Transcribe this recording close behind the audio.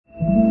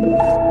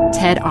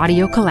TED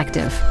Audio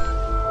Collective.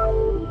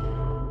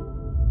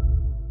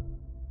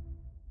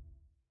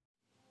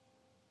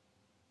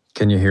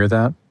 Can you hear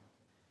that?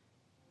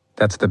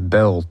 That's the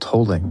bell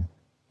tolling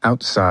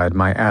outside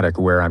my attic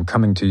where I'm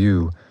coming to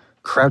you,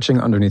 crouching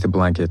underneath a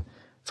blanket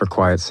for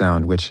quiet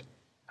sound, which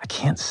I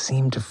can't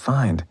seem to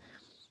find.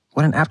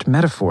 What an apt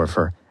metaphor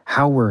for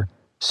how we're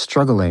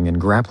struggling and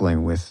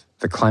grappling with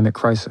the climate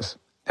crisis.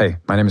 Hey,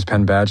 my name is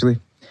Penn Badgley,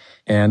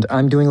 and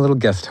I'm doing a little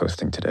guest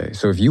hosting today.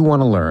 So if you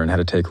want to learn how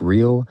to take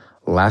real,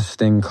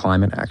 lasting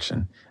climate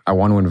action, I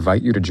want to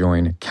invite you to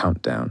join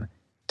Countdown,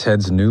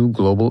 TED's new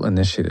global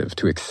initiative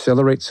to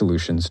accelerate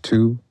solutions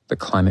to the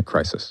climate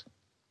crisis.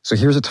 So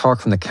here's a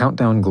talk from the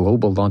Countdown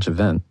Global launch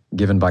event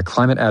given by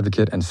climate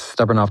advocate and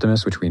stubborn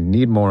optimist, which we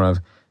need more of,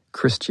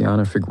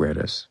 Christiana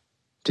Figueres.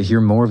 To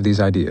hear more of these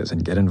ideas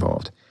and get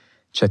involved,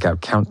 check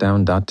out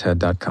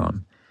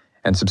countdown.ted.com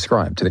and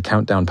subscribe to the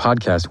Countdown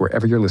podcast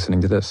wherever you're listening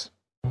to this.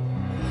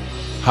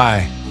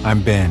 Hi,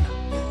 I'm Ben.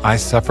 I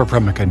suffer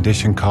from a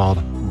condition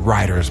called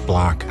writer's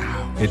block.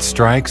 It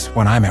strikes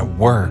when I'm at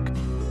work.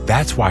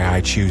 That's why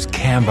I choose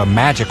Canva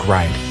Magic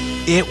Write.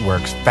 It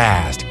works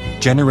fast,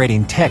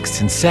 generating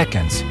text in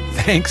seconds,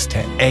 thanks to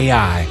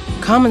AI.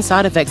 Common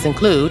side effects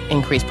include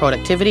increased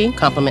productivity,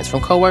 compliments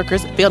from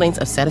coworkers, feelings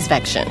of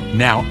satisfaction.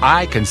 Now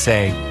I can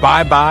say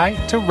bye-bye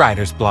to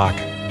writer's block.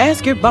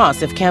 Ask your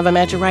boss if Canva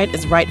Magic Write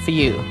is right for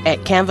you at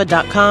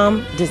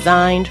canva.com,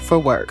 designed for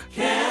work.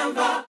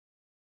 Canva.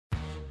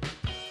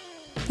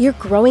 You're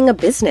growing a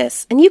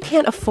business, and you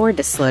can't afford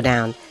to slow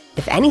down.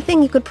 If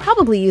anything, you could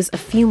probably use a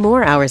few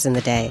more hours in the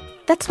day.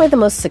 That's why the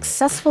most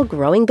successful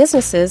growing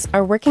businesses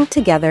are working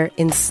together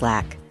in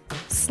Slack.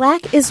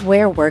 Slack is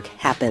where work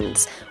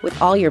happens,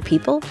 with all your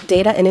people,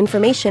 data, and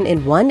information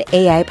in one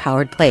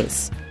AI-powered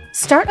place.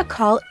 Start a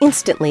call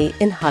instantly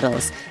in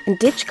huddles and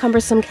ditch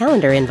cumbersome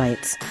calendar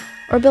invites.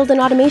 Or build an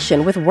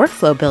automation with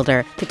Workflow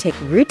Builder to take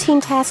routine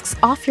tasks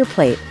off your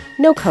plate,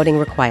 no coding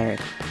required.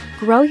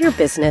 Grow your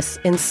business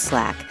in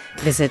Slack.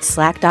 Visit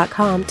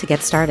slack.com to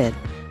get started.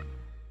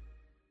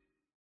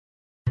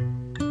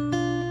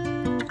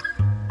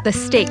 The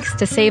stakes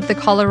to save the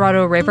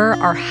Colorado River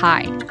are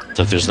high.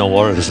 So if there's no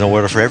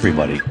water for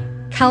everybody.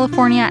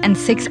 California and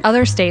 6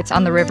 other states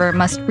on the river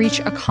must reach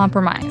a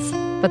compromise,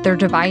 but they're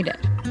divided.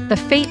 The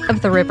fate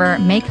of the river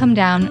may come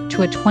down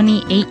to a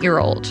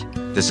 28-year-old.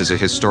 This is a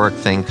historic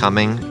thing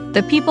coming.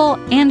 The people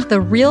and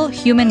the real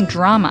human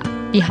drama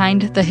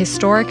behind the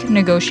historic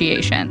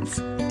negotiations.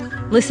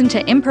 Listen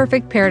to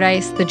Imperfect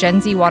Paradise, the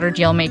Gen Z water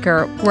deal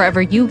maker,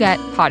 wherever you get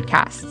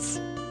podcasts.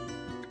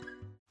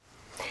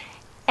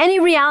 Any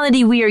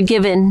reality we are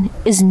given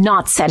is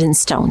not set in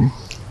stone.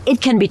 It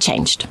can be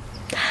changed.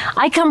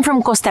 I come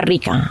from Costa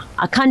Rica,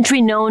 a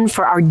country known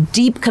for our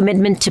deep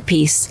commitment to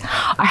peace,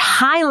 our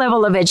high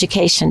level of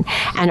education,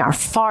 and our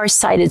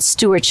far-sighted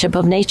stewardship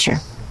of nature.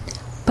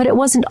 But it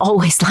wasn't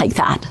always like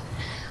that.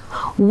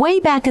 Way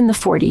back in the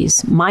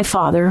 40s, my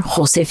father,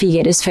 José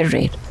Figueres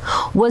Ferrer,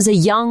 was a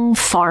young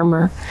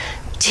farmer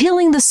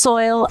tilling the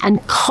soil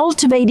and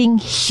cultivating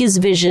his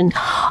vision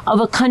of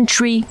a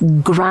country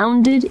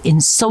grounded in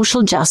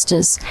social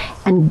justice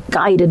and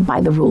guided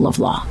by the rule of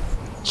law.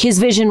 His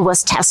vision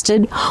was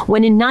tested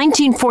when in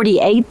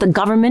 1948 the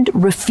government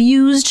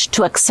refused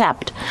to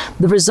accept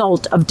the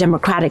result of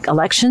democratic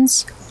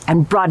elections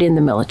and brought in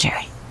the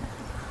military.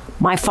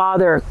 My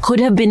father could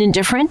have been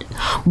indifferent,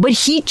 but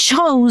he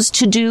chose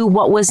to do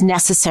what was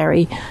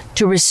necessary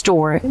to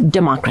restore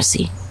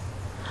democracy.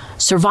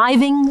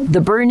 Surviving the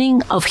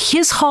burning of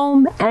his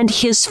home and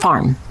his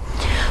farm.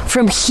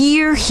 From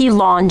here, he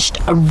launched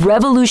a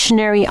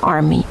revolutionary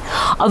army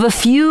of a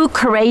few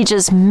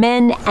courageous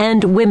men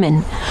and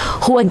women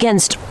who,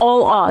 against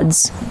all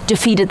odds,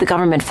 defeated the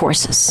government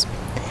forces.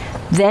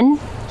 Then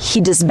he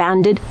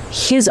disbanded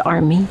his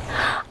army,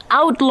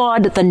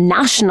 outlawed the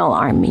National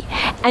Army,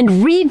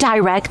 and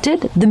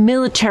redirected the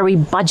military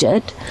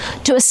budget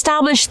to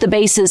establish the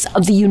basis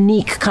of the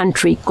unique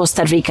country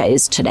Costa Rica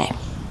is today.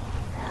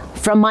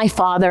 From my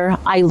father,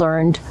 I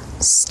learned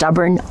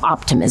stubborn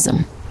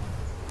optimism.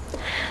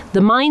 The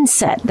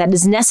mindset that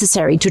is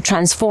necessary to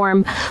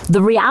transform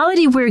the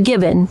reality we're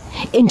given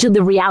into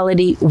the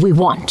reality we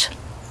want.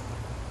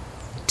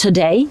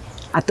 Today,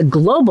 at the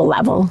global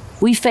level,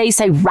 we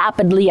face a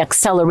rapidly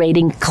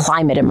accelerating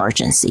climate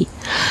emergency.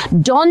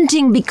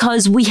 Daunting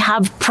because we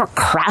have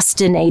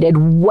procrastinated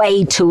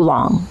way too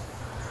long.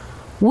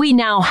 We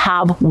now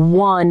have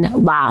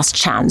one last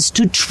chance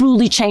to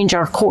truly change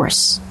our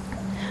course.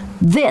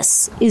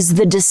 This is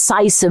the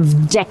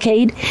decisive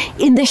decade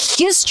in the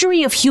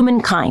history of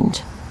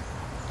humankind.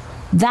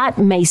 That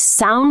may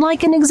sound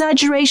like an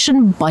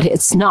exaggeration, but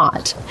it's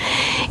not.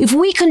 If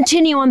we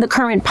continue on the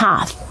current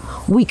path,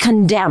 we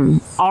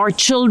condemn our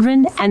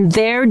children and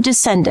their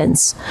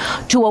descendants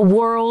to a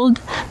world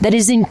that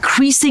is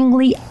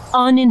increasingly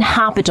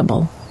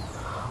uninhabitable,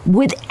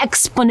 with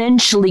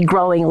exponentially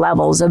growing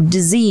levels of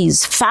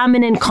disease,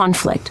 famine, and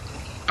conflict,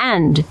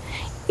 and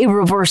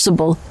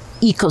irreversible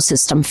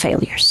ecosystem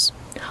failures.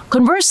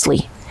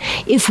 Conversely,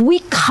 If we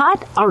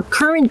cut our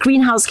current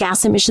greenhouse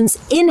gas emissions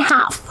in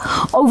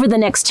half over the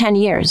next 10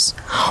 years,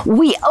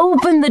 we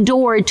open the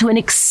door to an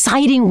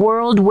exciting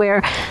world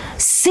where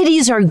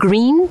cities are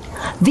green,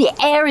 the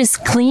air is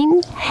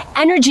clean,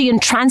 energy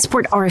and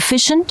transport are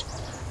efficient,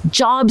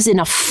 jobs in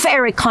a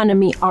fair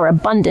economy are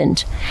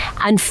abundant,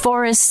 and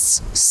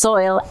forests,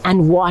 soil,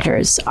 and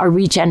waters are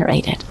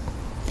regenerated.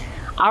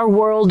 Our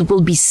world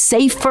will be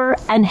safer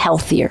and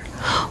healthier,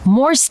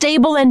 more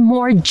stable and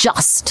more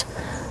just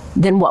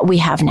than what we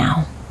have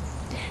now.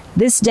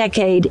 This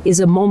decade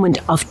is a moment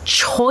of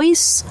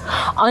choice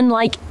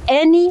unlike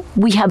any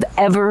we have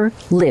ever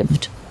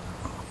lived.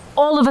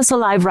 All of us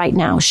alive right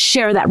now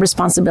share that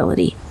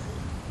responsibility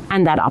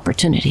and that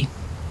opportunity.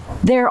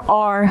 There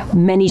are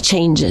many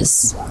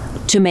changes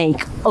to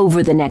make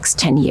over the next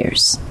 10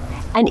 years,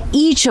 and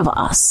each of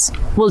us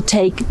will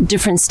take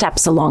different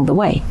steps along the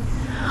way.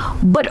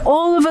 But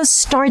all of us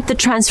start the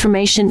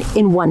transformation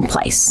in one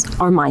place,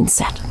 our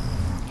mindset.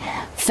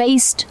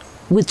 Faced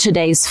with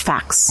today's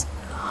facts,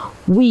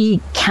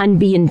 we can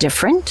be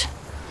indifferent,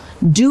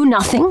 do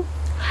nothing,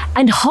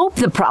 and hope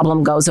the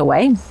problem goes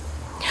away.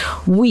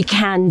 We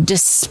can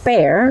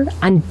despair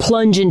and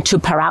plunge into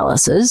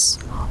paralysis,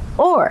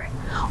 or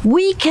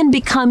we can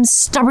become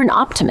stubborn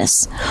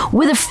optimists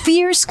with a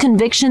fierce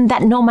conviction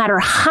that no matter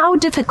how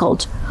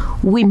difficult,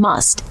 we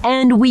must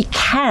and we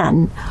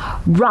can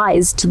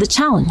rise to the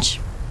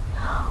challenge.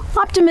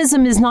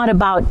 Optimism is not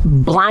about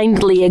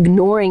blindly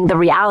ignoring the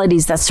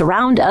realities that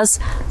surround us.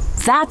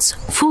 That's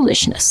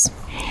foolishness.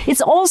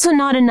 It's also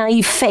not a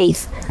naive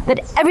faith that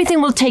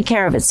everything will take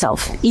care of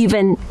itself,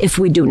 even if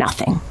we do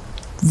nothing.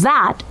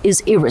 That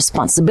is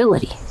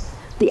irresponsibility.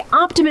 The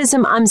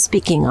optimism I'm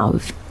speaking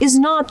of is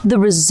not the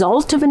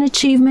result of an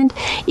achievement.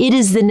 It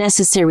is the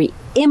necessary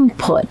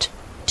input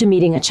to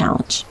meeting a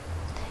challenge.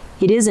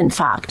 It is, in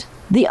fact,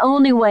 the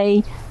only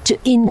way to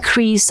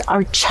increase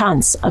our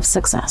chance of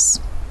success.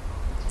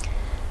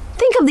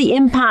 Think of the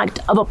impact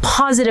of a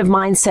positive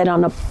mindset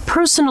on a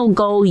personal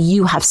goal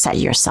you have set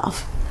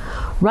yourself.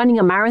 Running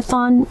a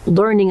marathon,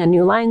 learning a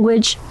new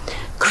language,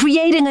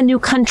 creating a new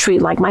country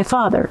like my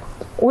father,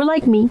 or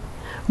like me,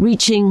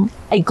 reaching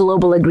a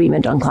global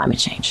agreement on climate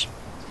change.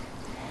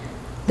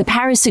 The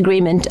Paris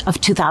Agreement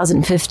of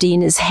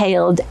 2015 is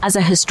hailed as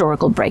a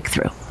historical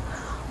breakthrough.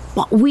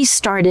 But we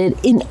started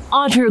in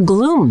utter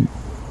gloom.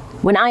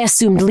 When I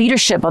assumed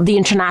leadership of the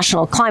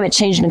international climate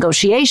change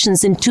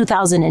negotiations in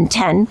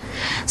 2010,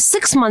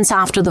 6 months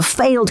after the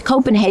failed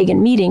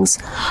Copenhagen meetings,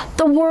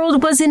 the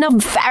world was in a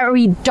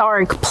very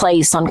dark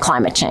place on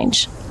climate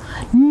change.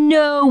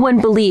 No one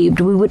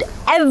believed we would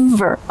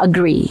ever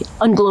agree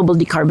on global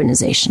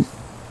decarbonization.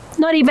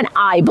 Not even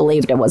I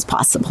believed it was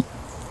possible.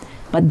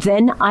 But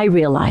then I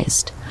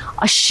realized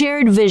a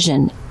shared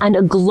vision and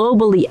a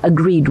globally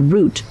agreed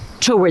route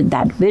toward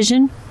that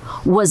vision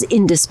was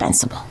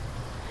indispensable.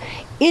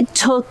 It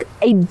took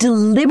a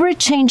deliberate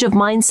change of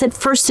mindset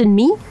first in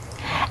me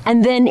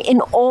and then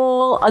in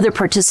all other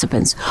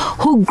participants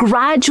who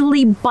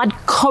gradually but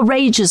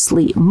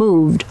courageously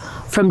moved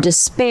from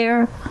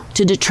despair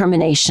to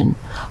determination,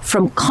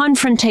 from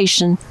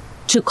confrontation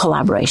to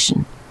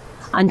collaboration,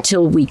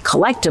 until we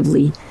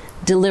collectively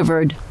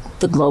delivered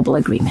the global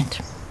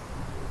agreement.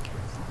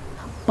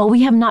 But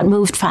we have not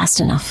moved fast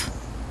enough.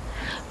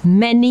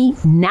 Many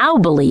now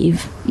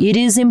believe it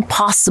is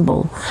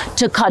impossible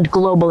to cut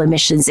global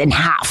emissions in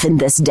half in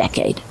this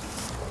decade.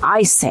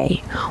 I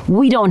say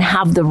we don't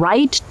have the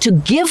right to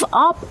give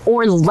up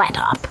or let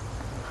up.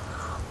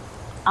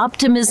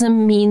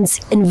 Optimism means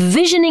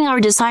envisioning our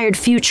desired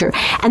future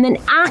and then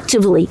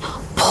actively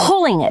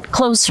pulling it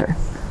closer.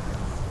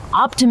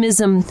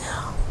 Optimism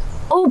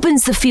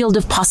opens the field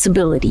of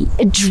possibility.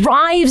 It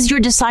drives your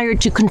desire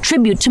to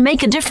contribute, to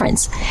make a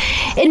difference.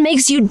 It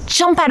makes you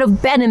jump out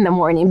of bed in the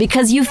morning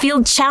because you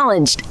feel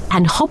challenged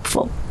and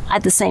hopeful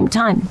at the same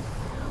time.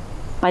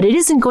 But it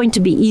isn't going to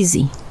be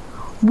easy.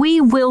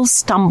 We will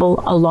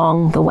stumble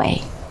along the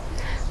way.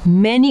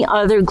 Many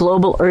other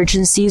global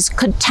urgencies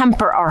could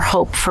temper our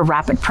hope for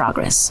rapid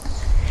progress.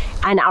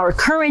 And our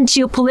current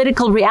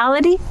geopolitical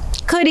reality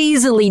could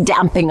easily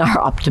dampen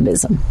our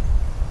optimism.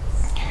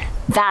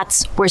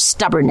 That's where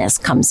stubbornness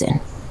comes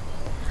in.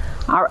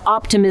 Our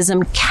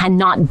optimism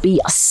cannot be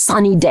a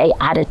sunny day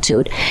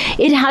attitude.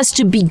 It has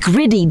to be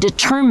gritty,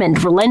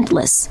 determined,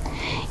 relentless.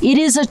 It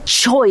is a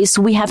choice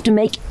we have to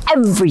make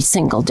every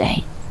single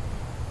day.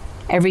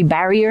 Every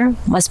barrier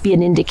must be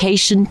an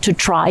indication to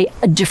try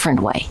a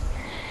different way.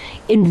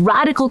 In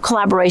radical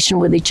collaboration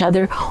with each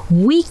other,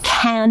 we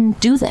can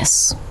do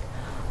this.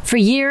 For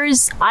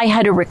years, I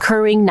had a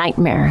recurring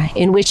nightmare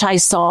in which I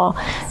saw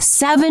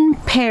 7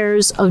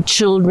 pairs of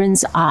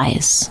children's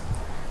eyes,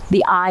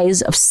 the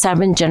eyes of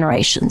 7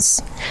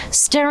 generations,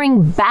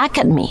 staring back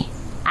at me,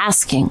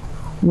 asking,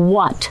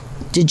 "What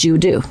did you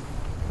do?"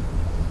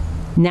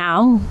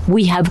 Now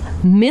we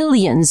have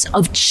millions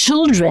of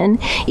children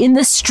in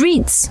the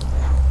streets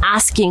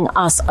asking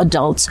us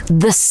adults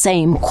the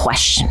same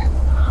question.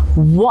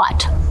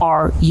 What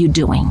are you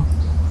doing?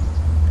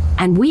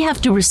 And we have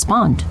to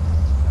respond.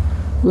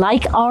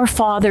 Like our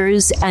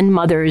fathers and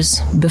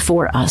mothers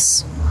before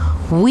us,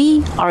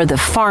 we are the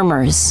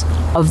farmers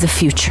of the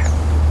future.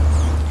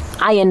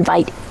 I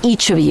invite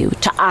each of you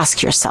to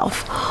ask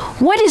yourself,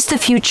 what is the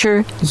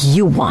future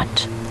you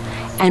want?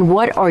 And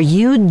what are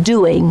you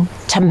doing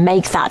to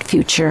make that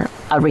future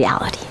a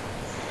reality?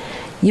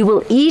 You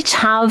will each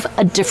have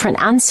a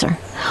different answer,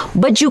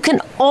 but you can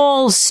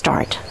all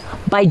start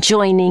by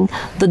joining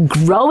the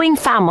growing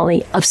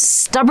family of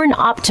stubborn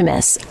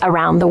optimists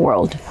around the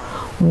world.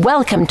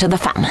 Welcome to the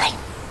family.